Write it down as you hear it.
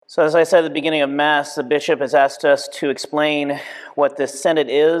So as I said at the beginning of Mass, the bishop has asked us to explain what this synod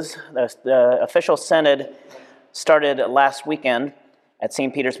is. The official synod started last weekend at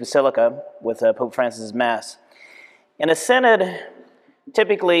St. Peter's Basilica with Pope Francis' Mass. And a synod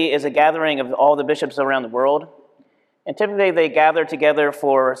typically is a gathering of all the bishops around the world. And typically they gather together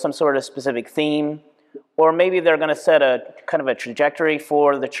for some sort of specific theme, or maybe they're going to set a kind of a trajectory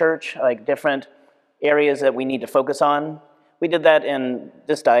for the church, like different areas that we need to focus on. We did that in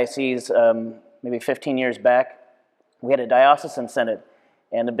this diocese maybe 15 years back. We had a diocesan synod,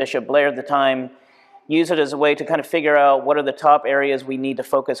 and the Bishop Blair at the time used it as a way to kind of figure out what are the top areas we need to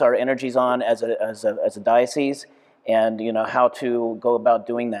focus our energies on as a diocese, and how to go about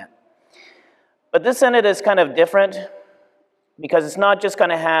doing that. But this synod is kind of different because it's not just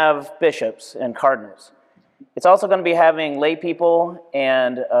going to have bishops and cardinals. It's also going to be having lay people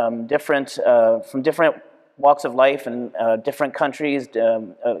and from different walks of life and different countries,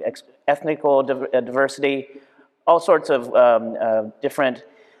 ethnical diversity, all sorts of different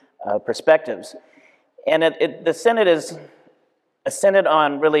perspectives. And the synod is a synod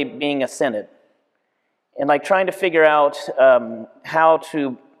on really being a synod, and like trying to figure out how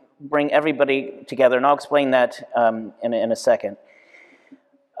to bring everybody together, and I'll explain that in a second.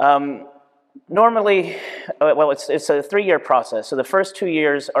 Normally, it's a 3-year process. So the first 2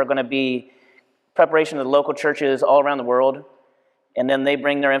 years are going to be preparation of the local churches all around the world, and then they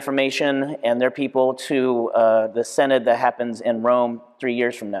bring their information and their people to the synod that happens in Rome 3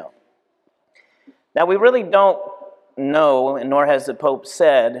 years from now. Now, we really don't know, and nor has the Pope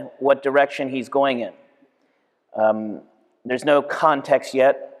said, what direction he's going in. There's no context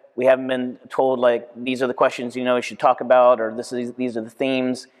yet. We haven't been told, like, these are the questions you should talk about, or these are the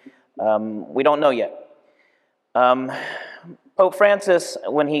themes. We don't know yet. Pope Francis,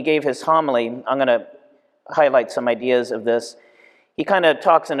 when he gave his homily, I'm going to highlight some ideas of this. He kind of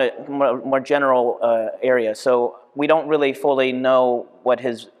talks in a more general area, so we don't really fully know what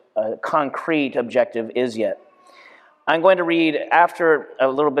his concrete objective is yet. I'm going to read, after a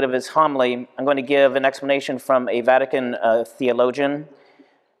little bit of his homily, I'm going to give an explanation from a Vatican theologian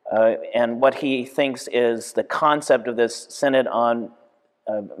and what he thinks is the concept of this synod on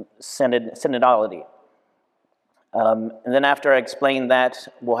synodality. And then after I explain that,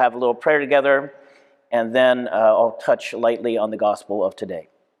 we'll have a little prayer together, and then I'll touch lightly on the gospel of today.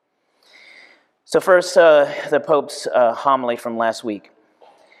 So first, the Pope's homily from last week.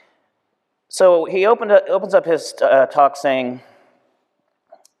 So he opens up his talk saying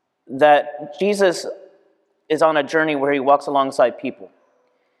that Jesus is on a journey where he walks alongside people.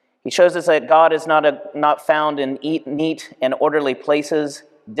 He shows us that God is not found in neat and orderly places,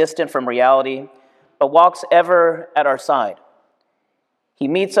 distant from reality, but walks ever at our side. He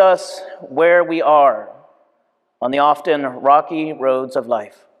meets us where we are, on the often rocky roads of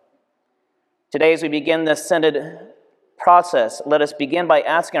life. Today, as we begin this synod process, let us begin by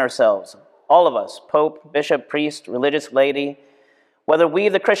asking ourselves, all of us, Pope, Bishop, priest, religious laity, whether we,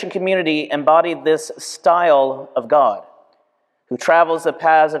 the Christian community, embody this style of God, who travels the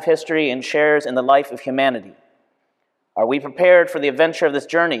paths of history and shares in the life of humanity. Are we prepared for the adventure of this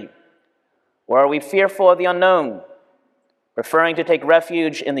journey? Or are we fearful of the unknown, preferring to take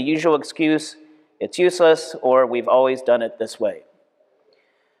refuge in the usual excuse, it's useless, or we've always done it this way?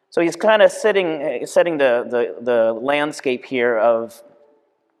 So he's kind of setting the landscape here of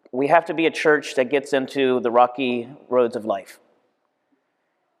we have to be a church that gets into the rocky roads of life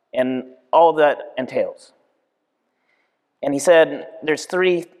and all that entails. And he said there's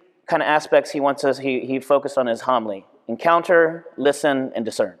 3 kind of aspects he focused on his homily: encounter, listen, and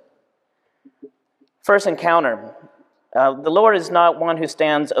discern. First, encounter. The Lord is not one who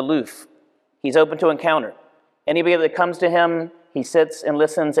stands aloof. He's open to encounter. Anybody that comes to him, he sits and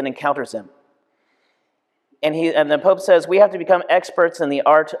listens and encounters him. And the Pope says we have to become experts in the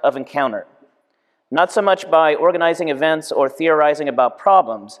art of encounter, not so much by organizing events or theorizing about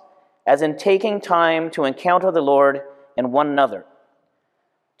problems, as in taking time to encounter the Lord and one another.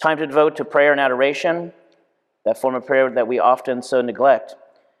 Time to devote to prayer and adoration, that form of prayer that we often so neglect.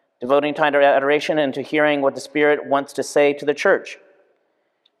 Devoting time to adoration and to hearing what the Spirit wants to say to the church.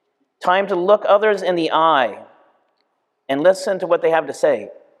 Time to look others in the eye and listen to what they have to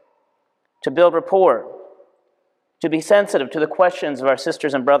say. To build rapport. To be sensitive to the questions of our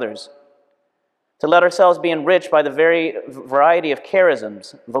sisters and brothers. To let ourselves be enriched by the very variety of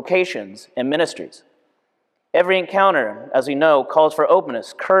charisms, vocations, and ministries. Every encounter, as we know, calls for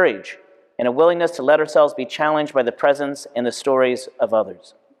openness, courage, and a willingness to let ourselves be challenged by the presence and the stories of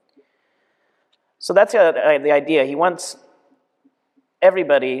others. So that's the idea. He wants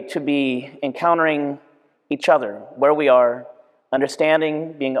everybody to be encountering each other, where we are,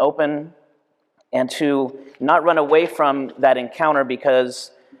 understanding, being open, and to not run away from that encounter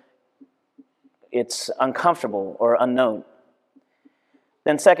because it's uncomfortable or unknown.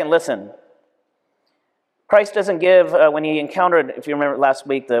 Then second, listen. Christ doesn't give, when he encountered, if you remember last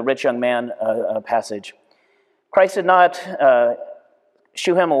week, the rich young man passage, Christ did not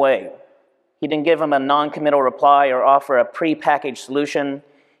shoo him away. He didn't give him a non-committal reply or offer a pre-packaged solution.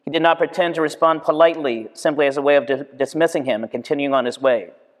 He did not pretend to respond politely, simply as a way of dismissing him and continuing on his way.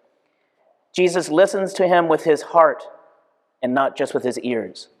 Jesus listens to him with his heart and not just with his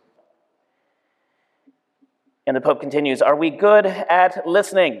ears. And the Pope continues, are we good at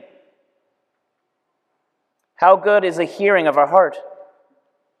listening? How good is the hearing of our heart?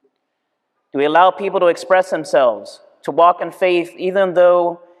 Do we allow people to express themselves, to walk in faith even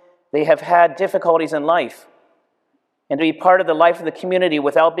though they have had difficulties in life, and to be part of the life of the community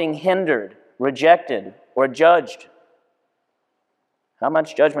without being hindered, rejected, or judged? How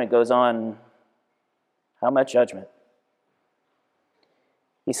much judgment goes on? How much judgment?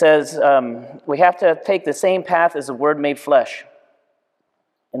 He says we have to take the same path as the Word made flesh.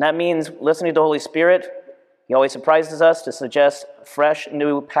 And that means listening to the Holy Spirit. He always surprises us to suggest fresh,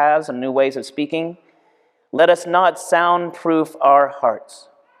 new paths and new ways of speaking. Let us not soundproof our hearts.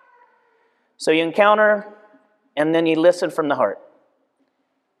 So you encounter, and then you listen from the heart.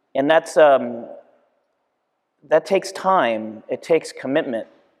 And that takes time. It takes commitment.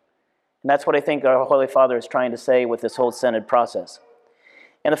 And that's what I think our Holy Father is trying to say with this whole Synod process.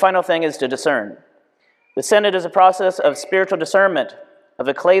 And the final thing is to discern. The Synod is a process of spiritual discernment, of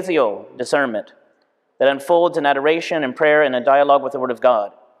ecclesial discernment, that unfolds in adoration and prayer and a dialogue with the Word of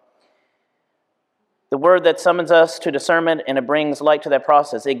God. The Word that summons us to discernment, and it brings light to that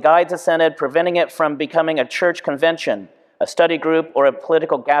process. It guides the Synod, preventing it from becoming a church convention, a study group, or a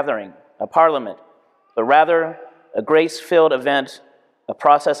political gathering, a parliament, but rather a grace-filled event, a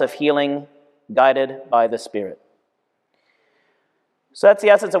process of healing guided by the Spirit. So that's the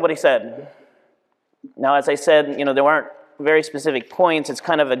essence of what he said. Now, as I said, there aren't very specific points. It's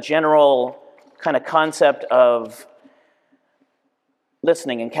kind of a general kind of concept of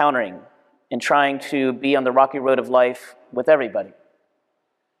listening, encountering, and trying to be on the rocky road of life with everybody.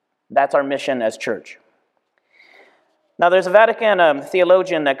 That's our mission as church. Now, there's a Vatican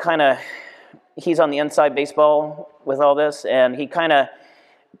theologian that he's on the inside baseball with all this, and he kind of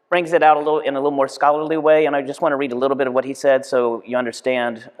brings it out in a little more scholarly way, and I just want to read a little bit of what he said so you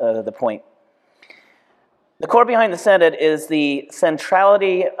understand the point. The core behind the Synod is the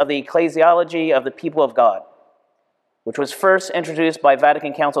centrality of the ecclesiology of the people of God, which was first introduced by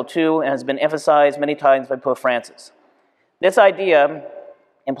Vatican Council II and has been emphasized many times by Pope Francis. This idea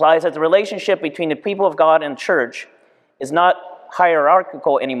implies that the relationship between the people of God and church is not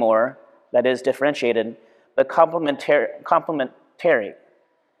hierarchical anymore, that is, differentiated, but complementary.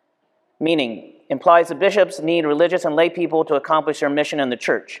 Meaning, implies the bishops need religious and lay people to accomplish their mission in the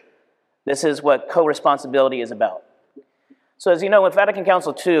church. This is what co-responsibility is about. So as you know, with Vatican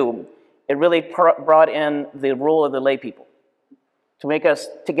Council II, it really brought in the role of the lay people to make us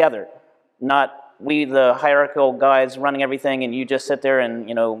together, not we, the hierarchical guys running everything, and you just sit there and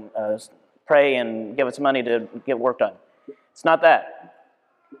pray and give us money to get work done. It's not that.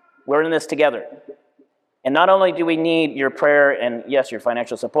 We're in this together. And not only do we need your prayer and, yes, your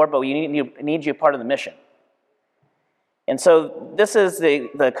financial support, but we need you part of the mission. And so this is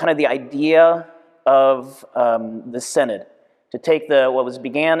the kind of the idea of the Synod, to take what was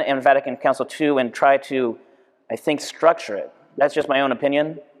began in Vatican Council II and try to, I think, structure it. That's just my own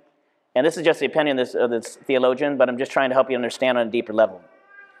opinion. And this is just the opinion of this theologian, but I'm just trying to help you understand on a deeper level.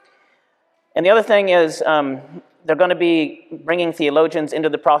 And the other thing is they're going to be bringing theologians into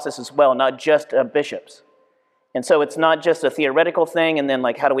the process as well, not just bishops. And so it's not just a theoretical thing and then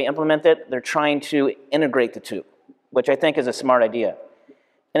how do we implement it? They're trying to integrate the two, which I think is a smart idea.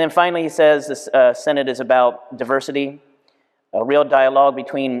 And then finally he says this Synod is about diversity, a real dialogue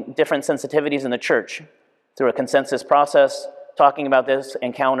between different sensitivities in the church through a consensus process, talking about this,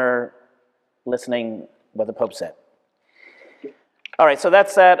 encounter, listening, what the Pope said. All right, so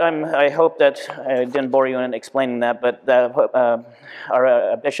that's that. I hope that I didn't bore you in explaining that, but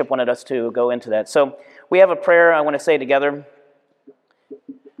our bishop wanted us to go into that. So we have a prayer I want to say together,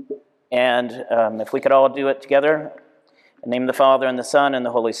 and if we could all do it together, in the name of the Father, and the Son, and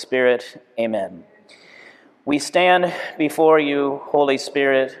the Holy Spirit, amen. We stand before you, Holy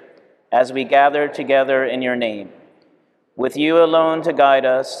Spirit, as we gather together in your name. With you alone to guide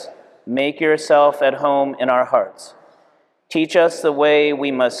us, make yourself at home in our hearts. Teach us the way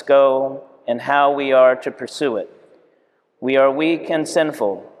we must go and how we are to pursue it. We are weak and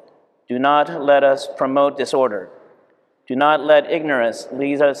sinful. Do not let us promote disorder. Do not let ignorance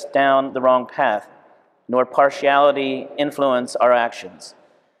lead us down the wrong path, nor partiality influence our actions.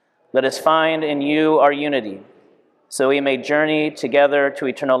 Let us find in you our unity, so we may journey together to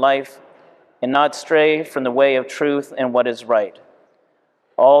eternal life and not stray from the way of truth and what is right.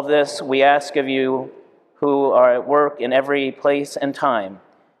 All this we ask of you who are at work in every place and time,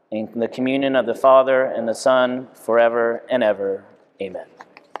 in the communion of the Father and the Son, forever and ever. Amen.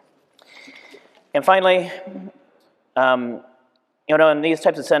 And finally, in these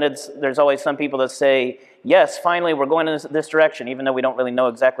types of synods, there's always some people that say, yes, finally, we're going in this direction, even though we don't really know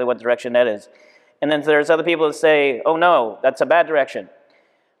exactly what direction that is. And then there's other people that say, oh no, that's a bad direction.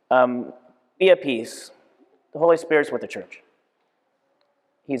 Be at peace. The Holy Spirit's with the church.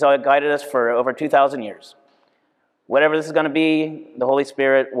 He's guided us for over 2,000 years. Whatever this is going to be, the Holy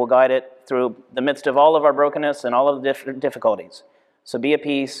Spirit will guide it through the midst of all of our brokenness and all of the difficulties. So be at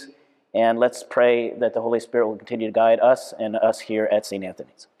peace, and let's pray that the Holy Spirit will continue to guide us and us here at St.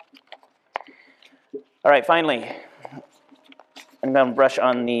 Anthony's. All right, finally, I'm going to brush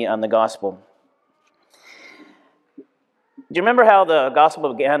on the gospel. Do you remember how the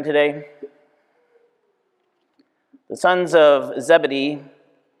gospel began today? The sons of Zebedee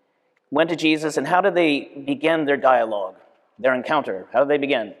went to Jesus, and how did they begin their dialogue, their encounter? How did they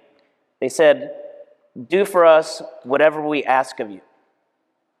begin? They said, do for us whatever we ask of you.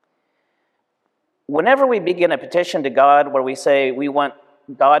 Whenever we begin a petition to God where we say we want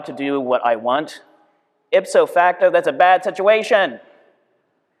God to do what I want, ipso facto, that's a bad situation.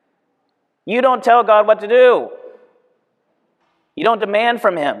 You don't tell God what to do. You don't demand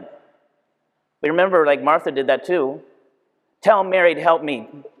from him. But remember, like Martha did that too. Tell Mary to help me.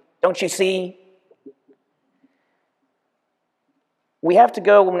 Don't you see? We have to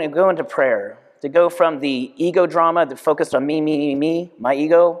go, when we go into prayer, to go from the ego drama that focused on me, my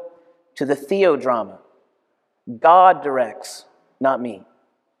ego, to the theodrama. God directs, not me.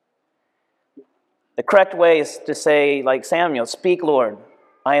 The correct way is to say, like Samuel, speak, Lord,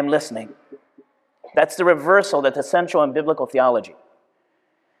 I am listening. That's the reversal that's essential in biblical theology.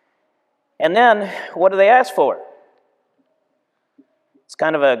 And then, what do they ask for? It's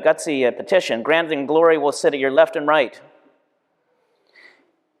kind of a gutsy petition. Granted in glory will sit at your left and right.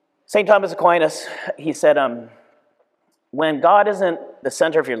 St. Thomas Aquinas, he said, when God isn't the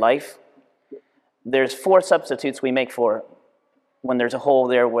center of your life, there's 4 substitutes we make for it when there's a hole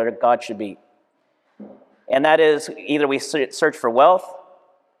there where God should be. And that is either we search for wealth,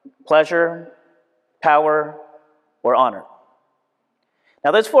 pleasure, power, or honor.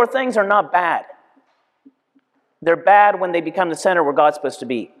 Now, those 4 things are not bad. They're bad when they become the center where God's supposed to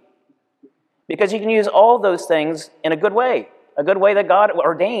be. Because you can use all those things in a good way that God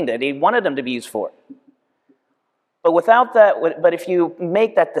ordained it. He wanted them to be used for. But without that, but if you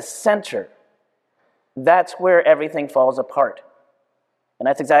make that the center, that's where everything falls apart. And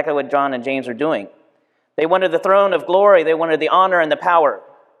that's exactly what John and James are doing. They wanted the throne of glory. They wanted the honor and the power.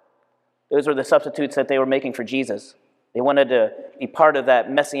 Those were the substitutes that they were making for Jesus. They wanted to be part of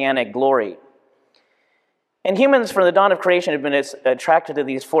that messianic glory. And humans from the dawn of creation have been attracted to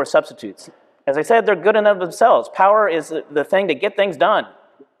these 4 substitutes. As I said, they're good in and of themselves. Power is the thing to get things done,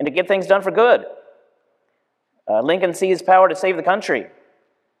 and to get things done for good. Lincoln seized power to save the country.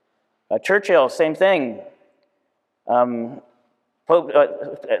 Churchill, same thing. Pope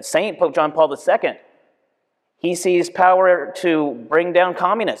John Paul II, he seized power to bring down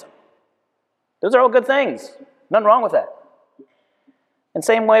communism. Those are all good things. Nothing wrong with that. And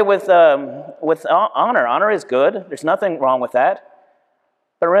same way with honor. Honor is good. There's nothing wrong with that.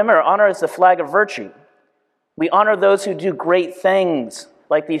 But remember, honor is the flag of virtue. We honor those who do great things,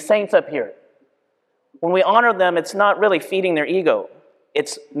 like these saints up here. When we honor them, it's not really feeding their ego.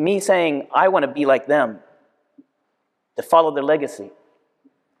 It's me saying, I want to be like them, to follow their legacy.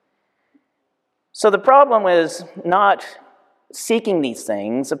 So the problem is not seeking these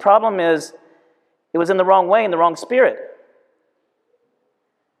things. The problem is it was in the wrong way, in the wrong spirit.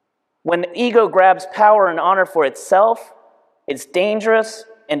 When ego grabs power and honor for itself, it's dangerous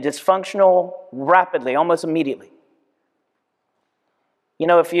and dysfunctional rapidly, almost immediately.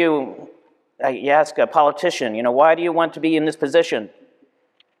 If you ask a politician, why do you want to be in this position?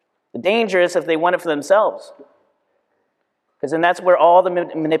 The danger is if they want it for themselves. Because then that's where all the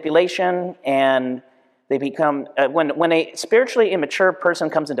manipulation and they become, when a spiritually immature person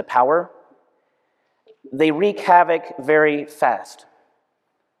comes into power, they wreak havoc very fast.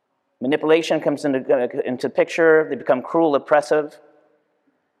 Manipulation comes into picture. They become cruel, oppressive.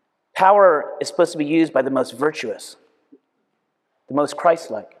 Power is supposed to be used by the most virtuous, the most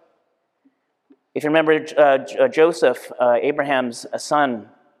Christ-like. If you remember Joseph, Abraham's son,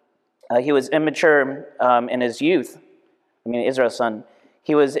 he was immature in his youth, Israel's son.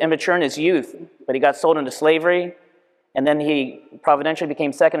 He was immature in his youth, but he got sold into slavery, and then he providentially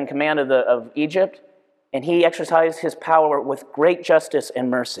became second in command of Egypt, and he exercised his power with great justice and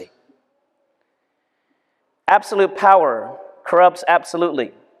mercy. Absolute power corrupts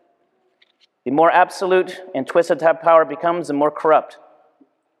absolutely. The more absolute and twisted that power becomes, the more corrupt.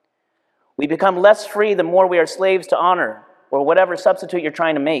 We become less free the more we are slaves to honor, or whatever substitute you're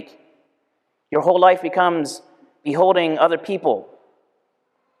trying to make. Your whole life becomes beholding other people.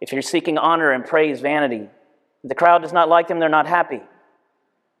 If you're seeking honor and praise, vanity. If the crowd does not like them, they're not happy.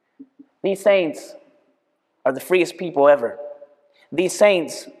 These saints are the freest people ever. These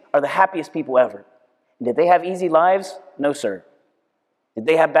saints are the happiest people ever. Did they have easy lives? No, sir. Did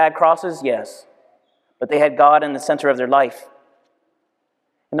they have bad crosses? Yes. But they had God in the center of their life.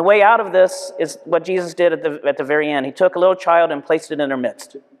 And the way out of this is what Jesus did at the very end. He took a little child and placed it in their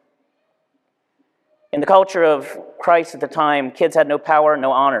midst. In the culture of Christ at the time, kids had no power,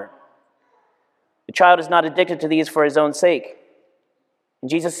 no honor. The child is not addicted to these for his own sake.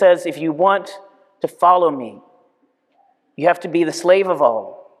 And Jesus says, if you want to follow me, you have to be the slave of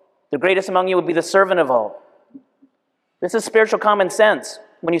all. The greatest among you will be the servant of all. This is spiritual common sense.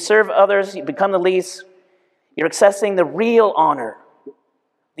 When you serve others, you become the least. You're accessing the real honor.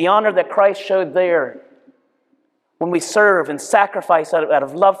 The honor that Christ showed there. When we serve and sacrifice out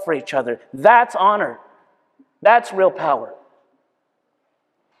of love for each other, that's honor. That's real power.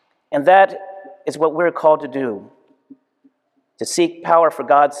 And that is what we're called to do. To seek power for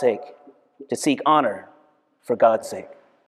God's sake. To seek honor for God's sake.